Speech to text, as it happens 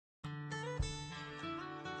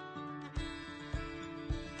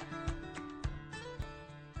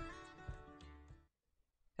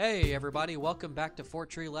Hey everybody, welcome back to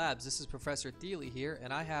Fortree Labs. This is Professor Thiele here,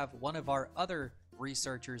 and I have one of our other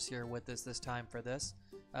researchers here with us this time for this.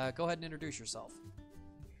 Go ahead and introduce yourself.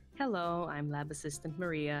 Hello, I'm Lab Assistant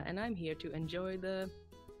Maria, and I'm here to enjoy the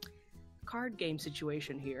card game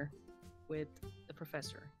situation here with the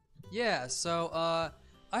professor. Yeah, so I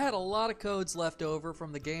had a lot of codes left over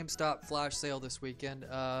from the GameStop flash sale this weekend.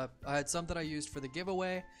 I had some that I used for the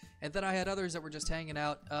giveaway, and then I had others that were just hanging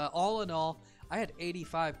out. All in all, I had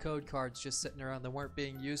 85 code cards just sitting around that weren't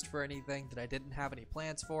being used for anything that I didn't have any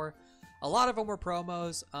plans for. A lot of them were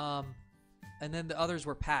promos, and then the others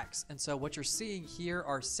were packs. And so what you're seeing here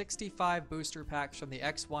are 65 booster packs from the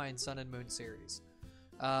X, Y, and Sun and Moon series.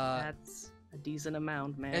 That's a decent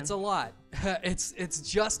amount, man. It's a lot. It's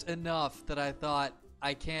just enough that I thought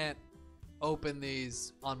I can't open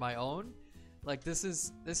these on my own. Like this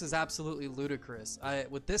is absolutely ludicrous.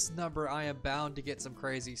 With this number, I am bound to get some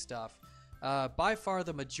crazy stuff. By far,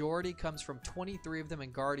 the majority comes from 23 of them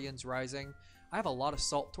in Guardians Rising. I have a lot of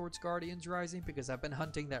salt towards Guardians Rising because I've been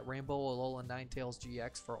hunting that Rainbow Alolan Ninetales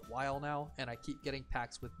GX for a while now, and I keep getting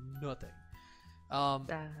packs with nothing.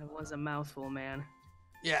 That was a mouthful, man.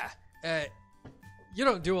 Yeah. You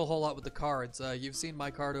don't do a whole lot with the cards. You've seen my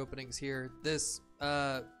card openings here.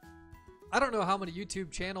 I don't know how many YouTube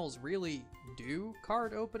channels really do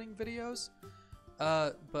card opening videos,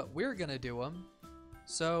 but we're gonna do them.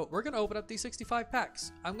 So we're gonna open up these 65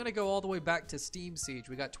 packs. I'm gonna go all the way back to Steam Siege.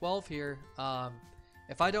 We got 12 here.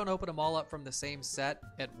 If I don't open them all up from the same set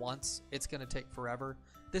at once, it's gonna take forever.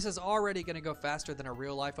 This is already gonna go faster than a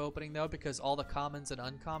real life opening though, because all the commons and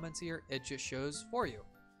uncommons here, it just shows for you.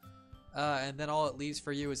 And then all it leaves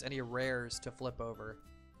for you is any rares to flip over.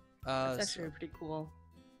 That's actually pretty cool.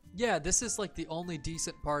 Yeah, this is like the only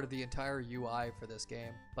decent part of the entire UI for this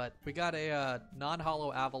game. But we got a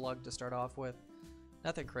non-holo Avalugg to start off with.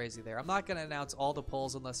 Nothing crazy there. I'm not going to announce all the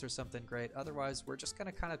pulls unless there's something great. Otherwise, we're just going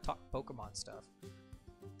to kind of talk Pokemon stuff.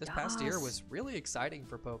 This past year was really exciting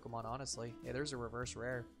for Pokemon, honestly. Hey, there's a reverse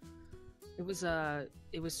rare. It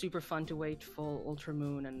was super fun to wait for Ultra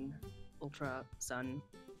Moon and Ultra Sun.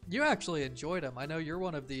 You actually enjoyed them. I know you're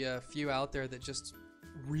one of the few out there that just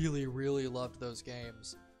really, really loved those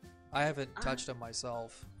games. I haven't touched them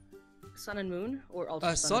myself. Sun and Moon or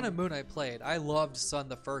Ultra Sun? Sun and Moon I played. I loved Sun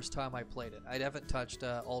the first time I played it. I haven't touched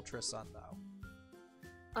Ultra Sun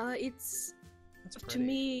though. It's to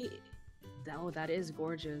me, that is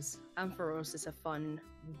gorgeous. Ampharos is a fun,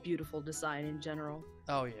 beautiful design in general.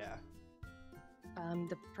 Oh yeah.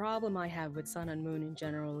 The problem I have with Sun and Moon in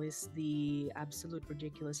general is the absolute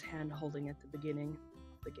ridiculous hand holding at the beginning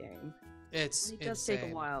of the game. It does take a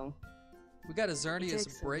while. We got a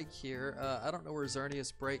Xerneas Break here. I don't know where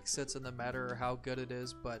Xerneas Break sits in the meta or how good it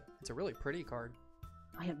is, but it's a really pretty card.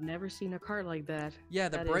 I have never seen a card like that. Yeah,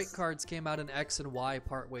 the Break cards came out in X and Y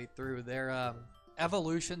partway through. They're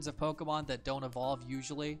evolutions of Pokemon that don't evolve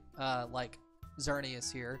usually, like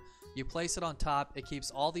Xerneas here. You place it on top, it keeps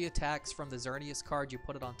all the attacks from the Xerneas card you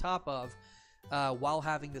put it on top of, while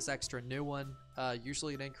having this extra new one,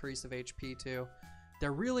 usually an increase of HP too.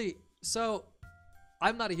 They're really... So,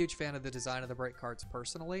 I'm not a huge fan of the design of the Break cards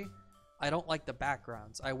personally. I don't like the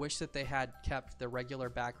backgrounds. I wish that they had kept the regular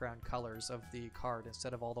background colors of the card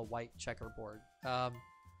instead of all the white checkerboard.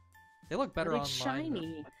 They look better online.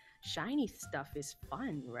 Shiny. Shiny stuff is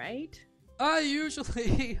fun, right?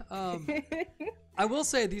 Usually, I will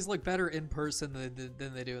say these look better in person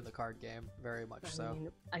than they do in the card game. Very much so. I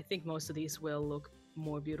mean, I think most of these will look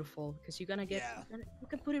more beautiful because you're gonna get you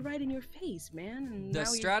can put it right in your face, man. And the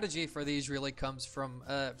strategy for these really comes from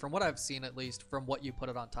what I've seen, at least from what you put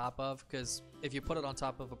it on top of, because if you put it on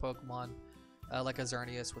top of a Pokemon like a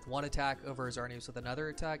Xerneas with one attack over a Xerneas with another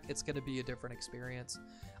attack, it's going to be a different experience.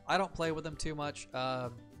 I don't play with them too much. I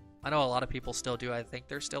know a lot of people still do. I think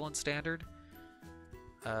they're still in standard.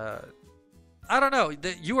 I don't know.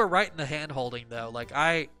 You were right in the hand holding though. Like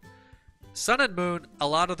Sun and Moon, a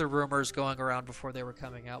lot of the rumors going around before they were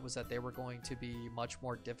coming out was that they were going to be much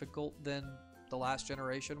more difficult than the last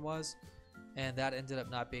generation was, and that ended up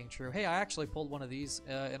not being true. Hey, I actually pulled one of these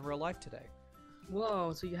in real life today.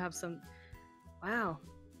 Whoa, so you have some... Wow,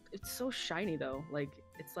 it's so shiny though. Like,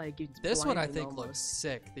 it's like... This one I think looks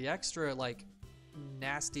sick. The extra, like,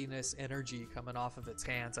 nastiness energy coming off of its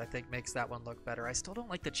hands I think makes that one look better. I still don't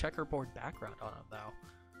like the checkerboard background on them though.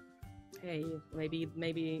 Hey, maybe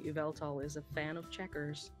Yveltal is a fan of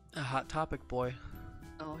checkers. A hot topic, boy.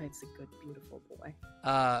 Oh, it's a good, beautiful boy.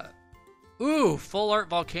 Ooh, Full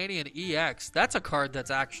Art Volcanion EX. That's a card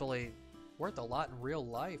that's actually worth a lot in real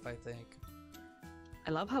life, I think.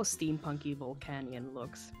 I love how steampunky Volcanion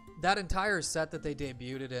looks. That entire set that they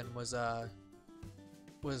debuted it in was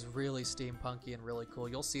was really steampunky and really cool.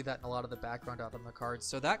 You'll see that in a lot of the background art on the cards.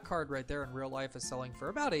 So that card right there in real life is selling for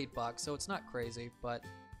about $8, so it's not crazy, but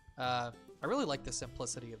I really like the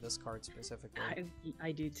simplicity of this card specifically.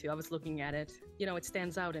 I do too. I was looking at it. You know, it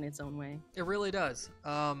stands out in its own way. It really does.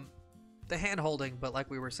 The hand holding, but like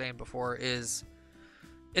we were saying before, it's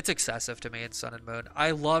excessive to me in Sun and Moon.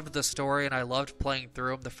 I loved the story, and I loved playing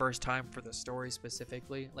through them the first time for the story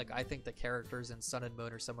specifically. Like, I think the characters in Sun and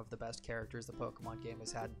Moon are some of the best characters the Pokemon game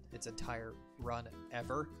has had its entire run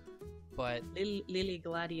ever. But Lily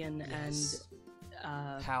Gladian yes.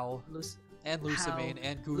 and How and Lusamine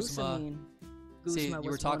and Guzma. See, you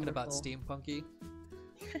were talking about steampunky.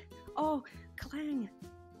 Oh, Clang.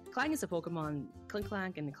 Clang is a Pokemon.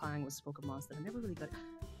 Clank and Clang was Pokemons that I never really got.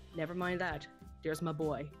 Never mind that. There's my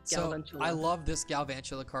boy, Galvantula. So I love this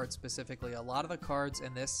Galvantula card specifically. A lot of the cards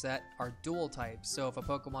in this set are dual types. So if a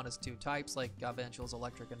Pokemon is 2 types, like Galvantula's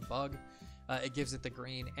Electric and Bug, it gives it the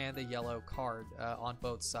green and the yellow card on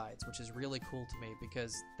both sides, which is really cool to me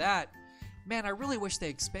because that, man, I really wish they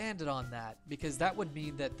expanded on that because that would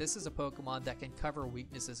mean that this is a Pokemon that can cover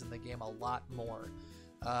weaknesses in the game a lot more.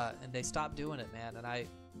 And they stopped doing it, man, and it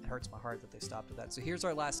hurts my heart that they stopped at that. So here's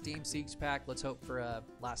our last Steam Siege pack. Let's hope for a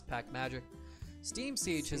last pack magic. Steam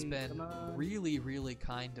Siege has been really, really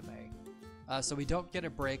kind to me. So we don't get a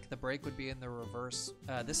break. The break would be in the reverse.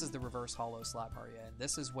 This is the reverse hollow slot area, and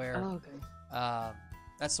this is where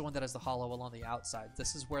that's the one that has the hollow along the outside.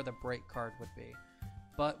 This is where the break card would be.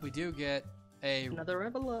 But we do get another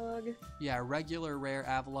Avalugg. Yeah, a regular rare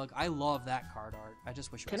Avalugg. I love that card art. I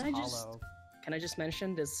just wish it was hollow. Can I just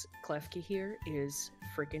mention this Klefki here is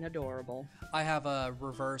freaking adorable. I have a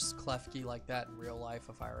reverse Klefki like that in real life,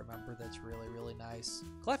 if I remember. That's really, really nice.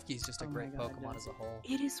 Klefki's just a great Pokemon as a whole.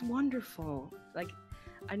 It is wonderful. Like,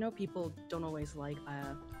 I know people don't always like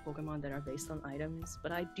Pokemon that are based on items,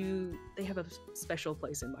 but I do. They have a special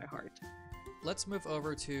place in my heart. Let's move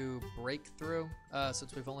over to Breakthrough,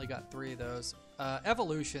 since we've only got 3 of those.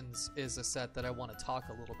 Evolutions is a set that I want to talk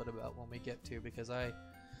a little bit about when we get to, because I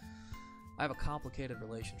have a complicated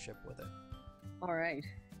relationship with it. All right.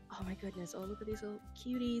 Oh my goodness. Oh, look at these little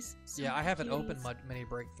cuties. So yeah, I haven't cuties. opened many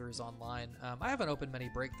breakthroughs online. I haven't opened many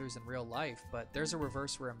breakthroughs in real life, but there's a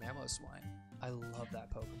reverse rare Mamoswine. I love that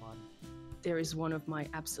Pokemon. There is one of my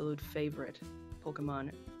absolute favorite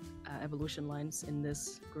Pokemon evolution lines in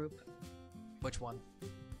this group. Which one?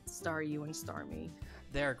 Staryu and Starmie.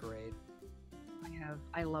 They're great.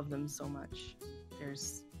 I love them so much.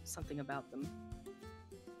 There's something about them.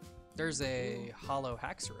 There's a hollow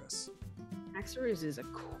Haxorus. Haxorus is a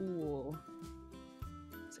cool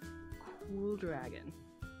dragon.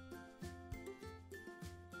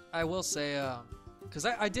 I will say, because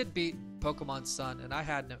I did beat Pokemon Sun, and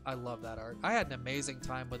I love that art. I had an amazing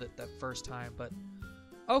time with it that first time, but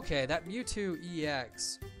okay, that Mewtwo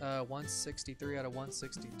EX, 163 out of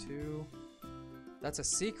 162. That's a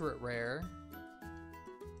secret rare.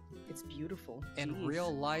 It's beautiful. In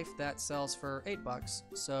real life, that sells for $8.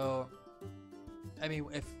 So, I mean,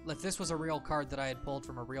 if this was a real card that I had pulled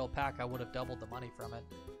from a real pack, I would have doubled the money from it.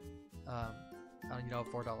 On, a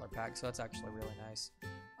 $4 pack. So that's actually really nice.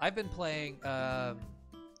 I've been playing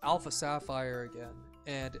Alpha Sapphire again,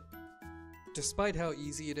 and despite how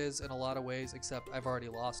easy it is in a lot of ways, except I've already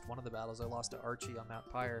lost one of the battles. I lost to Archie on Mount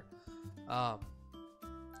Pyre.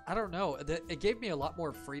 I don't know. It gave me a lot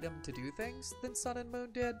more freedom to do things than Sun and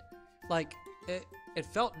Moon did. Like, it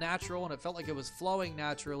felt natural, and it felt like it was flowing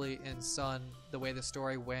naturally in Sun, the way the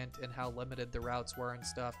story went and how limited the routes were and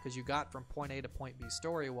stuff, because you got from point A to point B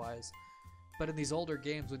story-wise. But in these older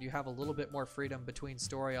games, when you have a little bit more freedom between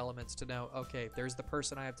story elements to know, okay, there's the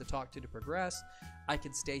person I have to talk to progress, I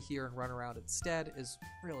can stay here and run around instead, is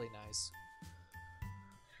really nice.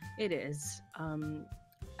 It is.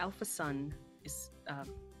 Alpha Sun is...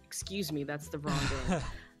 excuse me, that's the wrong word.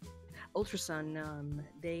 Ultra Sun,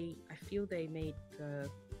 I feel they made the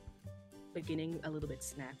beginning a little bit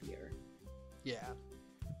snappier. Yeah.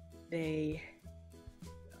 They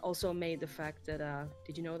also made the fact that,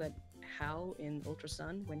 did you know that Hal in Ultra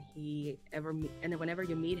Sun, whenever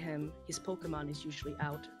you meet him, his Pokemon is usually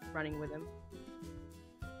out running with him?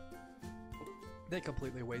 They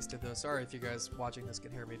completely wasted this. Sorry if you guys watching this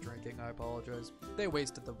can hear me drinking, I apologize. They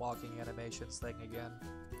wasted the walking animations thing again.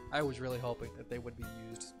 I was really hoping that they would be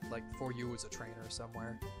used, like, for you as a trainer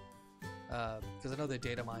somewhere. Because I know they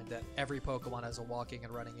data mined that every Pokemon has a walking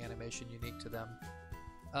and running animation unique to them.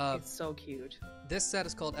 It's so cute. This set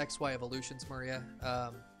is called XY Evolutions, Maria.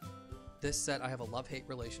 This set I have a love-hate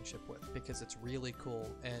relationship with because it's really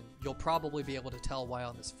cool, and you'll probably be able to tell why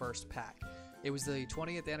on this first pack. It was the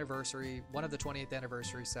 20th anniversary, one of the 20th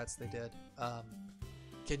anniversary sets they did.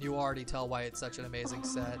 can you already tell why it's such an amazing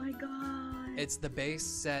set? Oh my god. It's the base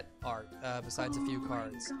set art, besides a few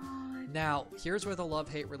cards. Oh my god. Now, here's where the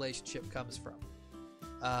love-hate relationship comes from.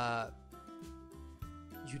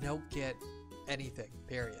 You don't get anything,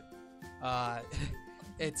 period.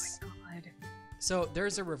 It's... Oh my god. So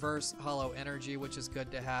there's a reverse hollow energy, which is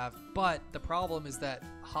good to have, but the problem is that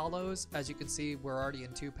hollows, as you can see, we're already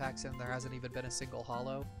in 2 packs and there hasn't even been a single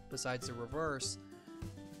hollow besides the reverse,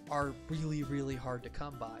 are really, really hard to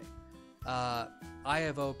come by. I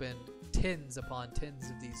have opened tins upon tins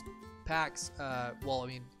of these packs,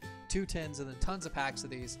 2 tins and then tons of packs of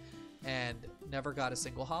these, and never got a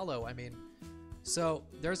single hollow. So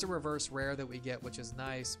there's a reverse rare that we get, which is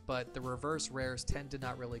nice, but the reverse rares tend to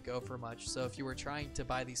not really go for much. So if you were trying to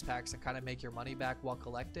buy these packs and kind of make your money back while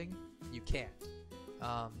collecting, you can't.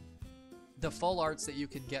 The full arts that you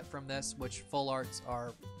can get from this, which full arts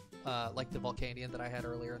are like the Volcanion that I had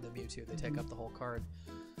earlier in the Mewtwo, they take up the whole card.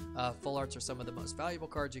 Full arts are some of the most valuable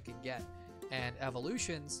cards you can get. And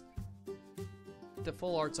evolutions, the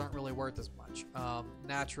full arts aren't really worth as much.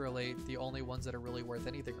 Naturally, the only ones that are really worth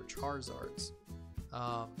anything are Charizards.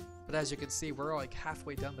 But as you can see, we're like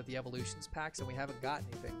halfway done with the evolutions packs and we haven't got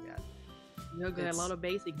anything yet. You got a lot of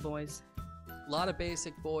basic boys. A lot of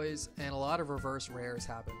basic boys and a lot of reverse rares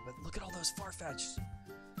happen. But look at all those Farfetch'd.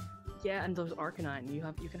 Yeah, and those Arcanine.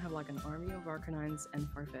 You can have like an army of Arcanines and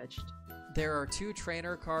Farfetch'd. There are 2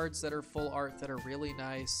 trainer cards that are full art that are really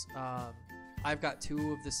nice. I've got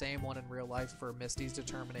 2 of the same one in real life for Misty's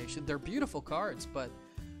Determination. They're beautiful cards, but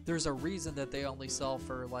there's a reason that they only sell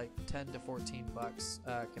for like 10 to 14 bucks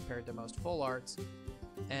compared to most full arts.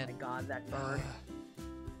 And oh my god, that bird.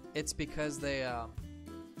 It's because they're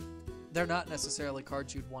not necessarily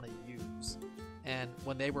cards you'd want to use. And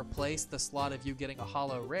when they replace the slot of you getting a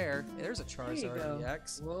hollow rare, there's a Charizard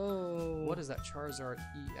EX. Whoa. What does that Charizard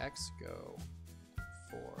EX go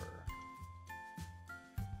for?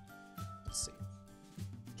 Let's see.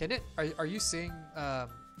 Can it? Are you seeing?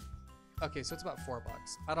 Okay, so it's about $4.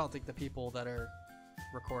 I don't think the people that are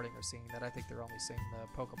recording are seeing that. I think they're only seeing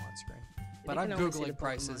the Pokemon screen. But I'm googling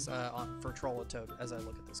prices for Trollitoad as I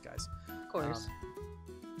look at this, guys. Of course.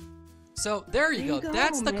 So there you go.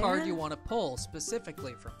 That's the card you want to pull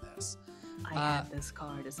specifically from this. I had this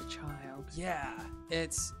card as a child. Yeah,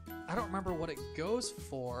 it's. I don't remember what it goes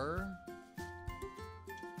for.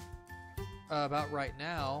 About right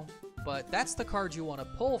now. But that's the card you want to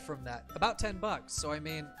pull from that. About $10. So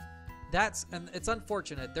and it's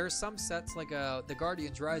unfortunate. There's some sets like the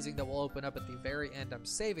Guardians Rising that will open up at the very end. I'm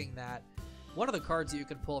saving that. One of the cards that you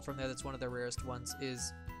can pull from there that's one of the rarest ones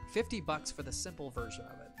is $50 for the simple version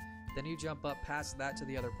of it. Then you jump up past that to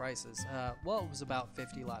the other prices. Well, it was about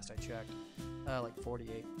 50 last I checked. Like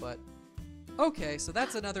 48, but okay, so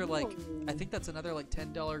that's another I think that's another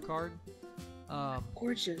 $10 card.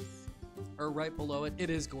 Gorgeous. Or right below it. It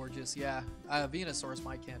is gorgeous, yeah. Venusaur's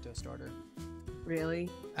my Kanto starter. Really?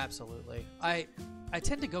 Absolutely. I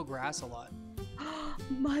tend to go grass a lot.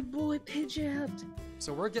 My boy Pidgeot.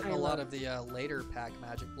 So we're getting a lot of the later pack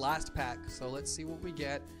magic. Last pack, so let's see what we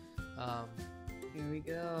get. Here we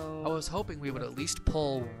go. I was hoping we would at least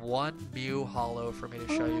pull one Mew hollow for me to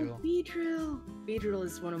show you. Beedrill. Beedrill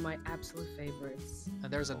is one of my absolute favorites.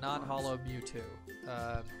 And there's a non-hollow Mewtwo.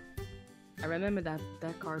 I remember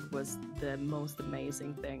that card was the most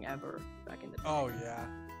amazing thing ever back in the day. Oh yeah.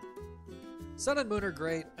 Sun and Moon are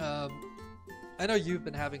great. I know you've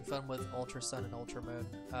been having fun with Ultra Sun and Ultra Moon.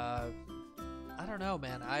 I don't know,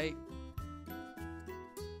 man.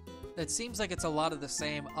 It seems like it's a lot of the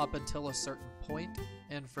same up until a certain point,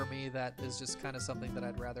 and for me that is just kind of something that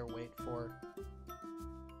I'd rather wait for.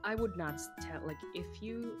 I would not tell, if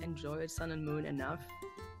you enjoyed Sun and Moon enough,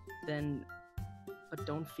 then but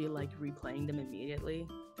don't feel like replaying them immediately,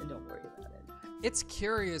 then don't worry about it. It's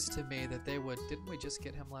curious to me that they would. Didn't we just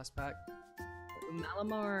get him last pack?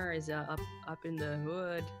 Malamar is up in the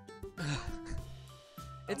hood.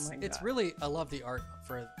 It's really, I love the art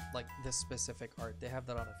for this specific art. They have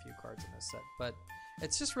that on a few cards in this set, but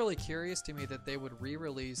it's just really curious to me that they would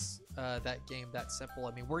re-release that game that simple.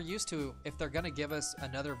 I mean, we're used to, if they're gonna give us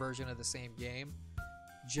another version of the same game,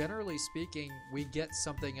 generally speaking, we get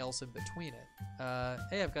something else in between it.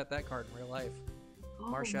 Hey, I've got that card in real life. Oh,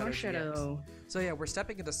 Marshadow. So yeah, we're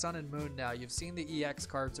stepping into Sun and Moon now. You've seen the EX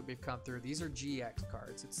cards that we've come through. These are GX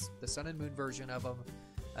cards. It's the Sun and Moon version of them.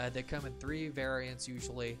 They come in 3 variants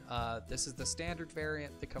usually. This is the standard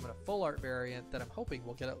variant. They come in a full art variant that I'm hoping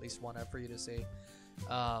we'll get at least one up for you to see.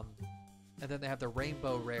 And then they have the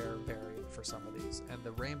rainbow rare variant for some of these. And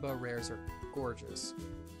the rainbow rares are gorgeous.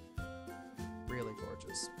 Really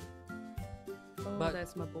gorgeous. Oh, But-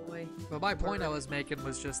 that's my boy. But my point I was making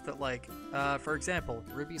was just that, like, for example,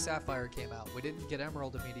 Ruby Sapphire came out. We didn't get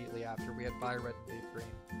Emerald immediately after. We had Fire Red and Leaf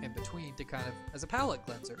Green in between to kind of, as a palette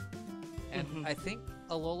cleanser. And I think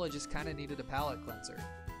Alola just kind of needed a palette cleanser.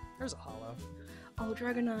 There's a holo. Oh,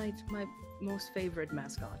 Dragonite, my most favorite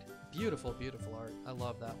mascot. Beautiful, beautiful art. I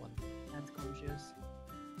love that one. That's gorgeous.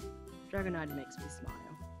 Dragonite makes me smile.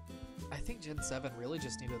 I think Gen 7 really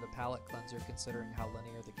just needed a palette cleanser considering how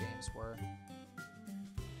linear the games were.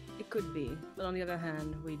 It could be, but on the other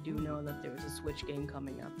hand, we do know that there's a Switch game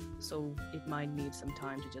coming up, so it might need some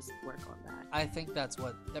time to just work on that. I think that's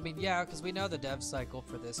what, I mean, yeah, because we know the dev cycle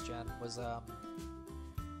for this gen was, that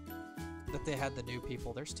they had the new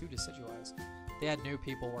people. There's 2 Decidueyes. They had new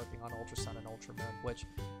people working on Ultra Sun and Ultra Moon, which,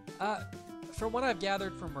 from what I've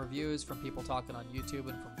gathered from reviews, from people talking on YouTube,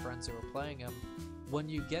 and from friends who are playing them, when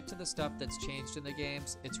you get to the stuff that's changed in the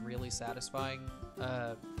games, it's really satisfying.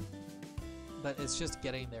 But it's just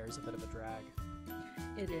getting there is a bit of a drag.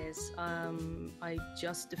 It is. I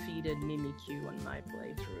just defeated Mimikyu on my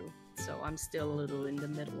playthrough, so I'm still a little in the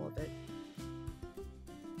middle of it.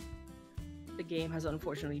 The game has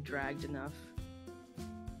unfortunately dragged enough.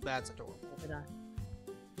 That's adorable. But,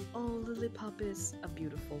 oh, Lillipup is a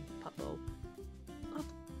beautiful puppo.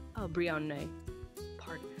 Oh, Brianne.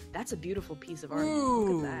 Pardon. That's a beautiful piece of art.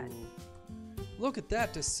 Ooh. Look at that. Look at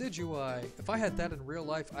that Decidueye. If I had that in real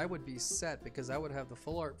life, I would be set because I would have the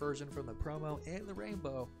full art version from the promo and the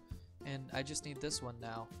rainbow. And I just need this one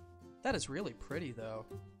now. That is really pretty though.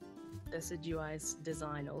 Decidueye's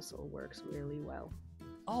design also works really well.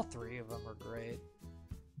 All 3 of them are great.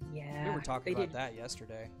 Yeah. We were talking about that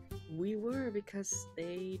yesterday. We were, because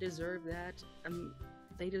they deserve that.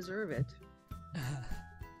 They deserve it.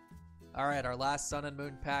 Alright, our last Sun and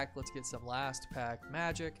Moon pack. Let's get some last pack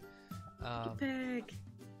magic. Pick.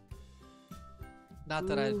 Not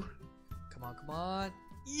that Ooh. Come on.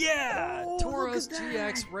 Yeah! Oh, Tauros look at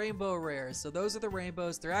GX that. Rainbow Rares. So those are the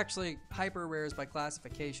rainbows. They're actually hyper rares by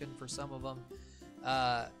classification for some of them.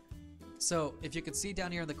 So if you can see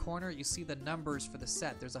down here in the corner, you see the numbers for the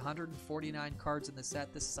set. There's 149 cards in the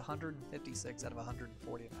set. This is 156 out of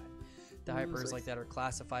 149. The hypers like that are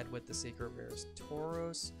classified with the secret rares.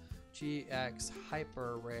 Tauros GX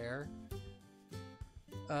Hyper Rare.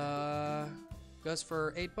 Goes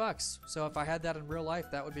for $8. So if I had that in real life,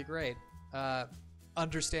 that would be great.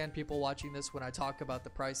 Understand people watching this when I talk about the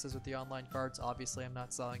prices with the online cards. Obviously, I'm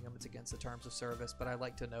not selling them. It's against the terms of service, but I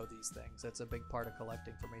like to know these things. That's a big part of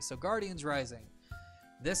collecting for me. So Guardians Rising.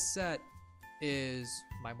 This set is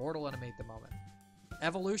my mortal enemy at the moment.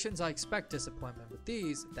 Evolutions, I expect disappointment. With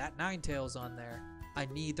these, that Ninetales on there, I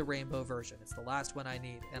need the rainbow version. It's the last one I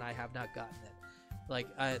need, and I have not gotten it. Like,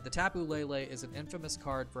 the Tapu Lele is an infamous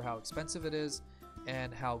card for how expensive it is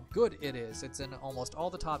and how good it is. It's in almost all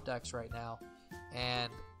the top decks right now.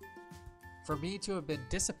 And for me to have been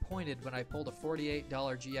disappointed when I pulled a $48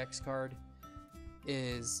 GX card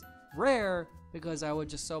is rare, because I would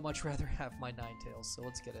just so much rather have my Ninetales. So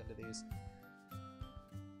let's get into these.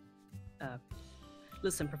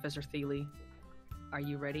 Listen, Professor Thiele, are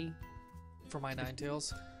you ready? For my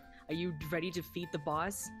Ninetales? Are you ready to defeat the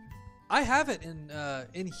boss? I have it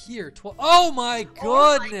in here. Oh my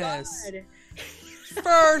goodness! Oh my God.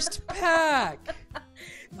 First pack!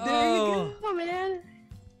 There you go, man.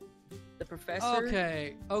 The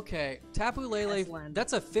Professor. Okay. Tapu Lele, Aslan.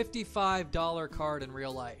 that's a $55 card in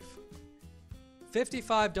real life.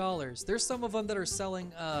 $55. There's some of them that are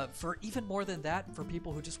selling for even more than that for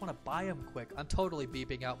people who just want to buy them quick. I'm totally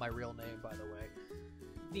beeping out my real name, by the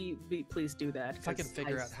way. Please do that. If I can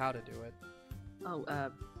figure out how to do it. Oh,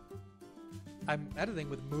 I'm editing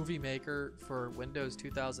with Movie Maker for Windows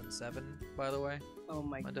 2007, by the way. oh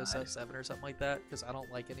my Windows God. 7 or something like that, because I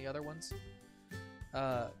don't like any other ones.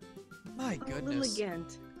 My Oh, goodness.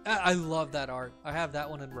 Lilligant. I love that art. I have that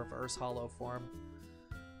one in reverse holo form.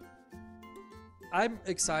 I'm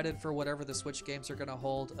excited for whatever the Switch games are going to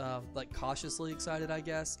hold. Like, cautiously excited, I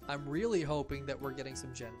guess. I'm really hoping that we're getting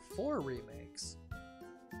some Gen 4 remakes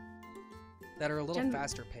that are a little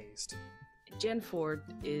faster paced. Gen 4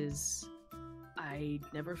 is... I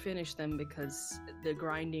never finished them because the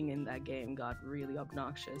grinding in that game got really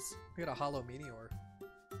obnoxious. We got a holo Meteor.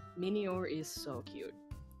 Meteor is so cute.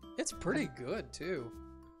 It's pretty good, too.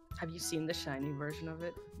 Have you seen the shiny version of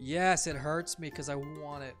it? Yes, it hurts me because I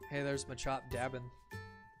want it. Hey, there's Machop dabbing.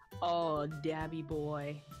 Oh, Dabby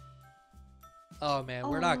boy. Oh, man,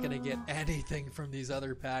 we're not going to get anything from these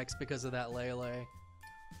other packs because of that Lele.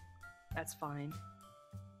 That's fine.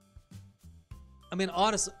 I mean,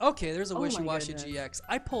 honestly, okay, there's a Oh my Wishy-Washy goodness. GX.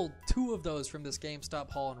 I pulled 2 of those from this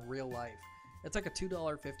GameStop haul in real life. It's like a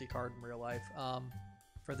 $2.50 card in real life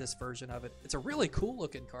from for this version of it. It's a really cool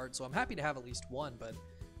looking card, so I'm happy to have at least one, but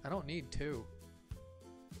I don't need two.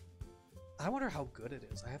 I wonder how good it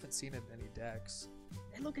is. I haven't seen it in any decks.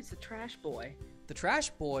 Hey, look, it's the Trash Boy. The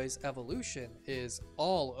Trash Boy's evolution is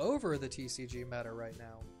all over the TCG meta right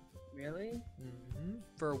now. Really?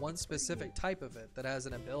 For one specific type of it that has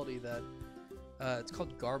an ability that it's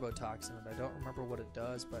called Garbotoxin, and I don't remember what it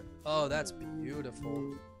does, but oh, that's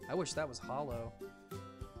beautiful. I wish that was hollow.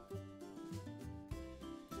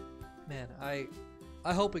 Man,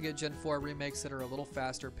 I hope we get Gen 4 remakes that are a little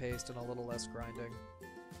faster paced and a little less grinding.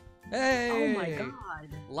 Hey! Oh my god.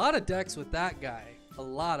 A lot of decks with that guy. A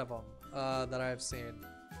lot of them that I've seen.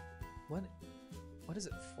 What is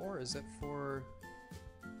it for? Is it for...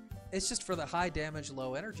 It's just for the high damage,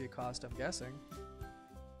 low energy cost, I'm guessing.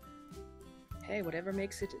 Hey, whatever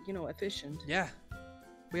makes it, you know, efficient. Yeah.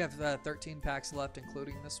 We have 13 packs left,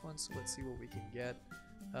 including this one, so let's see what we can get.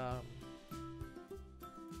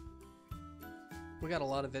 We got a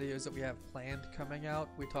lot of videos that we have planned coming out.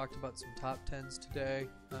 We talked about some top 10s today.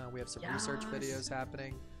 We have some research videos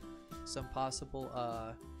happening. Some possible,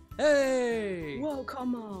 hey! Whoa,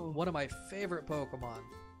 Como! One of my favorite Pokemon.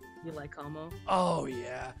 You like Como? Oh,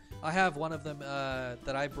 yeah. I have one of them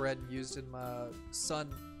that I bred and used in my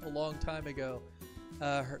son a long time ago.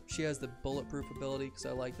 She has the bulletproof ability because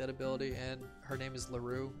I like that ability, and her name is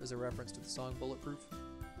LaRue as a reference to the song Bulletproof.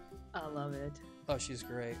 I love it. Oh, she's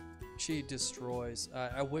great. She destroys.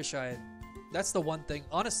 I wish I had... That's the one thing.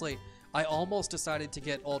 Honestly, I almost decided to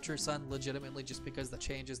get Ultra Sun legitimately just because the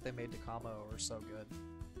changes they made to Como are so good.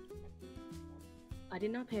 I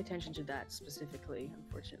did not pay attention to that specifically,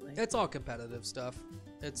 unfortunately. It's all competitive stuff.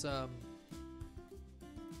 It's,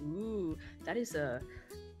 Ooh, that is a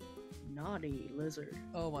naughty lizard.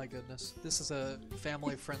 Oh my goodness. This is a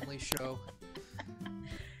family-friendly show.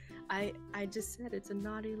 I just said it's a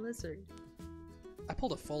naughty lizard. I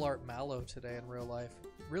pulled a full art Mallow today in real life.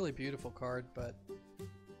 Really beautiful card, but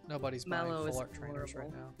nobody's buying Mallow full is art trainers right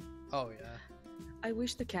horrible. now. Oh yeah. I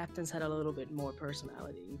wish the captains had a little bit more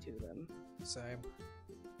personality to them. Same.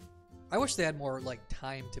 I wish they had more like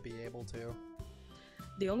time to be able to.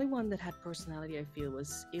 The only one that had personality, I feel,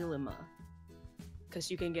 was Ilima, because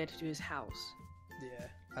you can get to his house. Yeah,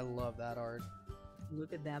 I love that art.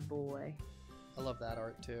 Look at that boy. I love that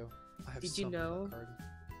art too. I have Did so you many of know? that card.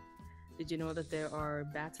 Did you know that there are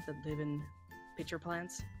bats that live in pitcher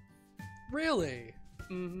plants? Really?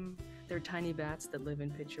 Mm-hmm. They're tiny bats that live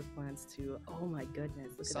in pitcher plants too. Oh my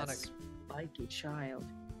goodness! Look Sonic. at that spiky child.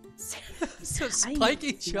 So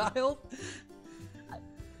spiky child?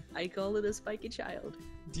 I call it a spiky child.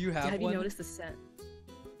 Do you have Have one? you noticed the scent?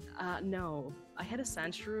 No. I had a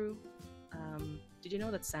sand shrew. Did you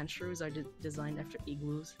know that sand shrews are designed after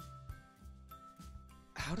igloos?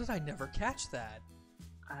 How did I never catch that?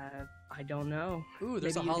 I don't know. Ooh,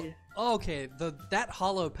 there's Maybe a you hollow. did. Oh, okay, that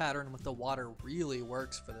hollow pattern with the water really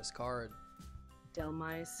works for this card.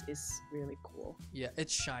 Delmice is really cool. Yeah,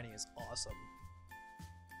 its shiny is awesome.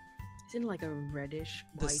 Isn't it like a reddish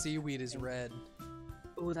The white seaweed is thing? red.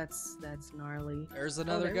 Oh, that's gnarly. There's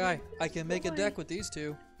another there guy. it I is. can make a Boy. deck with these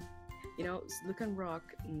two. You know, Look and Rock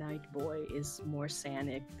Night Boy is more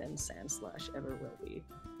Sanic than Sandslash ever will be.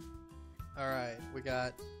 All right, we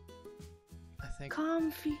got. I think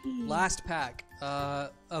Comfy. last pack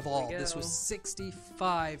of all. This was go.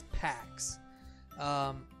 65 packs.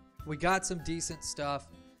 We got some decent stuff.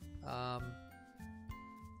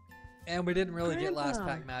 And we didn't really get last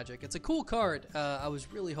Grandpa. pack magic. It's a cool card. I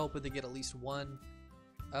was really hoping to get at least one.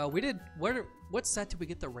 We did. What set did we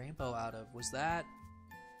get the rainbow out of? Was that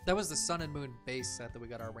was the Sun and Moon base set that we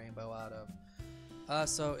got our rainbow out of.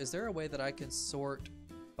 So is there a way that I can sort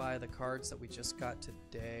by the cards that we just got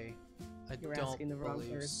today? I You're don't asking the wrong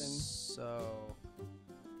believe person. so.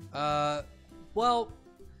 Well,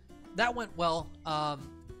 that went well.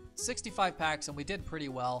 65 packs, and we did pretty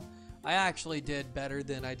well. I actually did better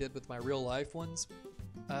than I did with my real life ones.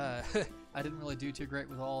 I didn't really do too great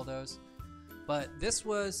with all of those. But this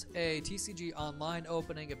was a TCG online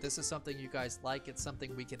opening. If this is something you guys like, it's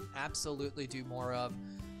something we can absolutely do more of.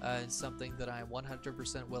 It's something that I'm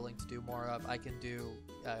 100% willing to do more of. I can do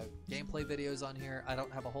gameplay videos on here. I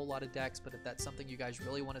don't have a whole lot of decks, but if that's something you guys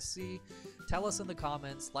really want to see, tell us in the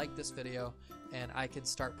comments, like this video, and I can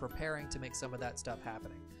start preparing to make some of that stuff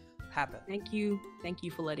happen. Thank you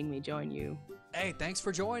for letting me join you. Hey, thanks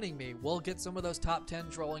for joining me. We'll get some of those top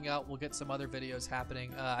 10s rolling out. We'll get some other videos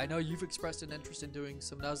happening. I know you've expressed an interest in doing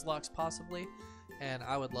some Nuzlocke possibly, and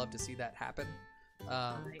I would love to see that happen.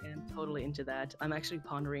 I am totally into that. I'm actually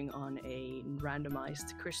pondering on a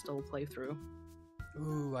randomized crystal playthrough.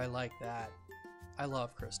 Ooh, I like that. I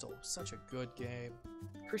love Crystal. Such a good game.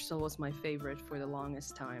 Crystal was my favorite for the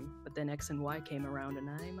longest time, but then X and Y came around, and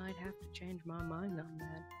I might have to change my mind on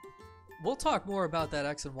that. We'll talk more about that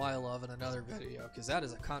X and Y love in another video, because that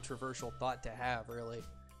is a controversial thought to have, really.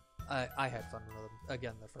 I had fun with them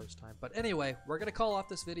again the first time. But anyway, we're going to call off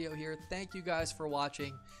this video here. Thank you guys for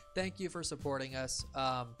watching. Thank you for supporting us.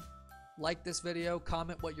 Like this video.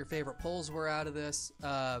 Comment what your favorite pulls were out of this.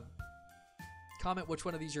 Comment which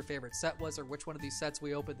one of these your favorite set was, or which one of these sets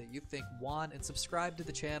we opened that you think won, and subscribe to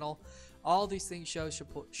the channel. All these things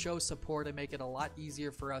show support and make it a lot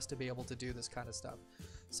easier for us to be able to do this kind of stuff.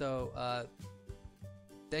 So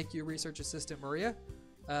thank you, Research Assistant Maria.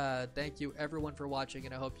 Thank you everyone for watching,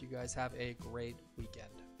 and I hope you guys have a great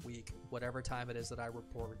week, whatever time it is that I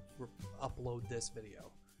upload this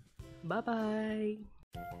video. Bye bye.